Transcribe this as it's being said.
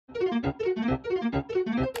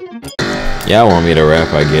Y'all want me to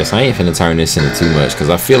rap, I guess. I ain't finna turn this into too much, because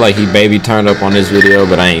I feel like he baby turned up on this video,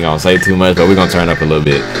 but I ain't gonna say too much, but we gonna turn up a little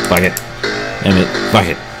bit. Fuck it. Damn it. Fuck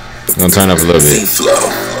it. Gonna turn up a little bit.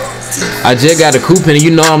 I just got a coupe and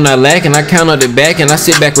you know I'm not lacking. I count on the back and I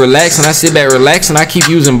sit back relax and I sit back relax and I keep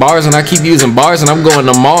using bars and I keep using bars and I'm going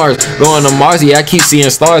to Mars. Going to Mars, yeah, I keep seeing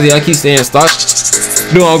stars, yeah, I keep seeing stars.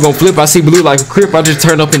 No, I'm gonna flip, I see blue like a crip. I just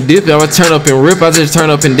turn up and dip, I turn up and rip. I just turn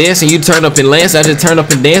up and dance and you turn up and lance. I just turn up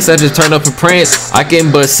and dance, I just turn up and prance. I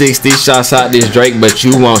can bust 60 shots out this Drake, but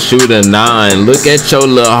you won't shoot a 9. Look at your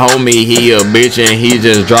little homie, he a bitch and he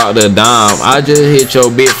just dropped a dime. I just hit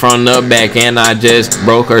your bitch from the back and I just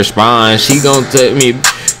broke her spine. She gon' take me,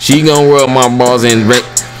 she gon' rub my balls and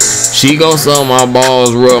she gon' suck my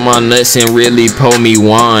balls, rub my nuts and really pour me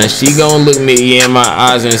wine. She gon' look me in my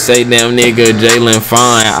eyes and say, damn nigga, Jalen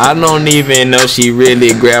fine. I don't even know she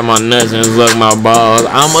really grab my nuts and suck my balls.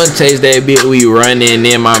 I'ma chase that bitch, we running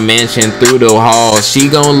in my mansion through the halls. She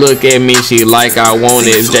gon' look at me, she like I want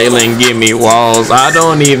it, Jalen give me walls. I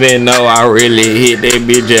don't even know I really hit that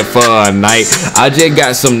bitch just for a night. I just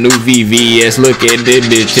got some new VVS, look at this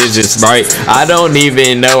bitch, it's just bright. I don't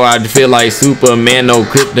even know I feel like Superman, no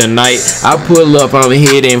kryptonite. I pull up, I'm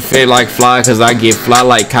hitting feel like fly, cause I get fly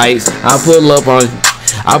like kites. I pull up on,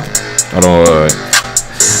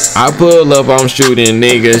 I pull up, I'm shooting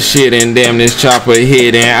niggas, shit, and damn this chopper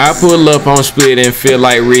hitting. I pull up, I'm splitting, feel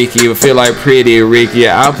like Ricky, feel like pretty Ricky.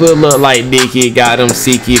 I pull up like Dicky, got them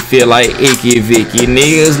Seeky, feel like Icky Vicky.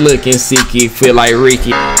 Niggas looking Seeky, feel like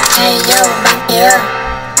Ricky. Hey yo, yeah.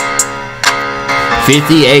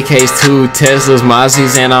 50 AKs, 2 Teslas,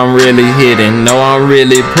 Mazzies, and I'm really hitting. No, I'm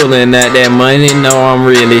really pulling out that money. No, I'm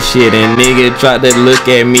really shitting. Nigga tried to look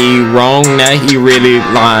at me wrong. Now he really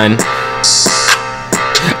lying.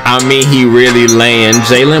 I mean, he really laying.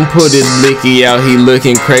 Jalen put his blicky out. He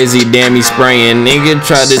looking crazy. Damn, he spraying. Nigga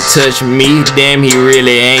tried to touch me. Damn, he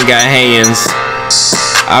really ain't got hands.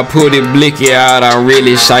 I put it blicky out, I'm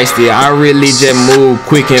really shiesty. I really just move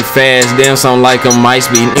quick and fast. Damn, sound like a mice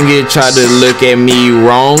be. Nigga try to look at me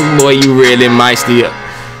wrong. Boy, you really musty.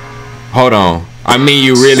 Hold on. I mean,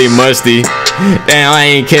 you really musty. Damn, I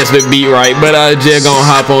ain't catch the beat right, but I just gon'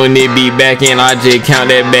 hop on that beat back in. I just count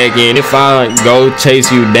that back in. If I go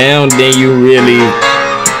chase you down, then you really...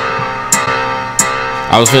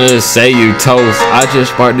 I was finna say you toast. I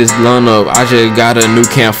just sparked this blunt up. I just got a new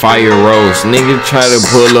campfire roast. Nigga try to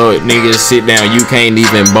pull up, nigga sit down, you can't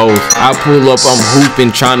even boast. I pull up, I'm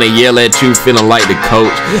hooping, trying to yell at you, feeling like the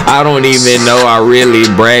coach. I don't even know I really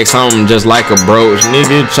brag, something just like a brooch.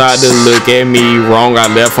 Nigga tried to look at me wrong,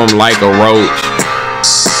 I left him like a roach.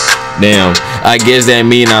 Damn, I guess that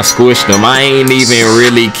mean I squished them. I ain't even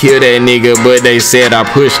really killed that nigga, but they said I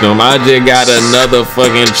pushed them. I just got another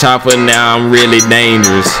fucking chopper, now I'm really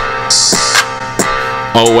dangerous.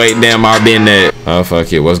 Oh wait, damn, I've been that. Oh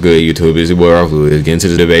fuck it, what's good YouTube? It's your boy Rafu. Let's get into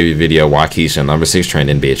the DaBaby video. Wockesha, number 6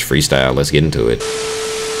 trending bitch, freestyle. Let's get into it.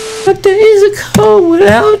 My days are cold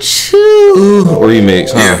without you.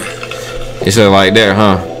 Remix, huh? Yeah. It's like that,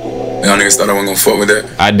 huh? Y'all niggas thought I wasn't gonna fuck with that.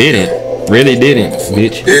 I didn't. Really didn't,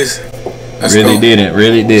 bitch. Yes. Really didn't.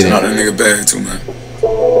 Really didn't. Shout out that nigga bag too, man.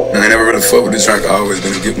 I ain't never really fuck with this track. I always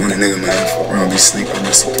been a get money nigga, man. Fuck around, be sneaking,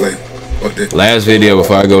 miss a play. Fuck that. Last video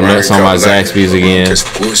before I go nuts on my Zaxby's again.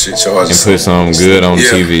 Bullshit charges. And put some good on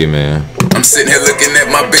TV, man. I'm sitting here looking at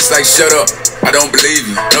my bitch like, shut up. I don't believe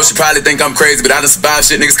you. Know she probably think I'm crazy, but I done survived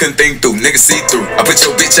shit niggas couldn't think through. Niggas see through. I put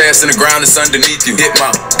your bitch ass in the ground, it's underneath you. Hit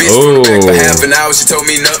my bitch from the back for half an hour. She told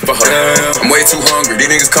me nothing for her. I'm way too hungry.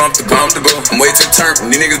 These niggas comfortable. I'm way too turned.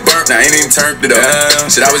 These niggas burnt. Now I ain't even turned it up.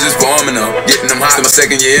 Shit, I was just warming up, getting them hot. It's my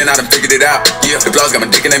second year and I done figured it out. Yeah, the blogs got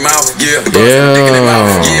my dick in their mouth. Yeah, the blogs got my dick in their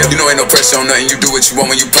mouth. Yeah, you know ain't no pressure on nothing. You do what you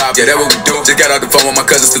want when you pop. Yeah, that's what we do. Just got out the phone with my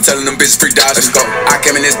cousins still telling them bitches free dollars. Let's go. I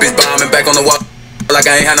came in this bitch bombing back on the wall. Like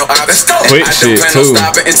I ain't had no options. Quick I shit don't plan too. on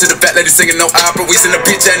stopping into the fat lady singing no opera. We send a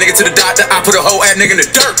bitch ass nigga to the doctor. I put a whole ass nigga in the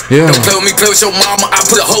dirt. Yeah. Don't play with me, play with your mama. I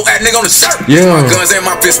put a whole ass nigga on the shirt. Yeah. My guns and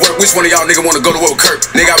my fists work. Which one of y'all nigga wanna go to war with Kirk?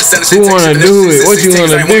 Nigga, I was selling shit. Who wanna do it? What you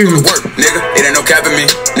wanna do? Nigga, it ain't no capping me.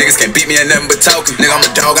 Niggas can't beat me at nothing but talking. Nigga, I'm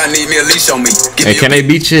a dog. I need me a leash on me. Hey, can they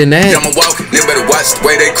beat you in that? I'm a walking. Nigga better watch the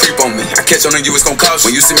way they creep on me. I catch on you, it's gon' cost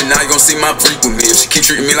you. When you see me now, you gon' see my freak with me. If she keep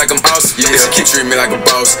treating me like I'm awesome, yeah. If she keep treating me like a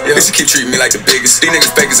boss, yeah. If she keep treating me like the biggest. These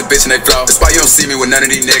niggas fake as a bitch and they flaw. That's why you don't see me with none of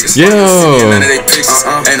these niggas. Yo. None of they pictures.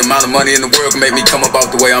 Ain't amount of money in the world can make me come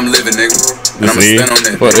about the way I'm living, nigga. And I'ma spend on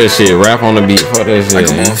that. Fuck that shit. Rap on the beat. Fuck that shit.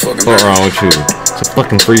 What's wrong with you? It's a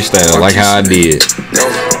fucking freestyle, like how I did.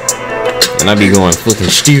 And I be going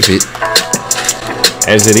fucking stupid.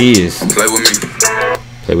 As it is. Play with me.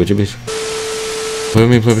 Play with your bitch. Play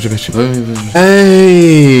with me, play with your bitch. Play with me, play with your bitch.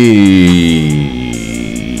 Hey.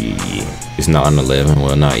 not on 11.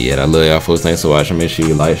 Well, not yet. I love y'all folks. Thanks for watching. Make sure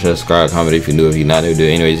you like, share, subscribe, comment if you new. If you not new, do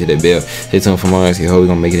it. Anyways, hit that bell. Stay tuned for more. We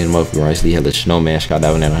gonna make it in the motherfucking right. Hell, the snowman,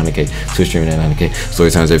 skydiving at 100K, Twitch streaming at 100K,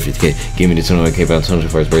 story times at 50K. Give me the 21K by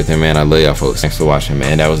 21st birthday, man. I love y'all folks. Thanks for watching,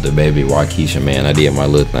 man. That was DaBaby, Wockesha, man. I did my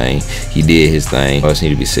little thing. He did his thing. All need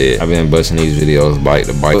to be said. I've been busting these videos bite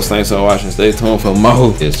to bite. Thanks for watching. Stay tuned for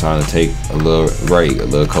more. Just trying to take a little break, a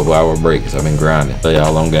little couple hour break, because I've been grinding. Love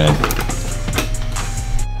y'all on game.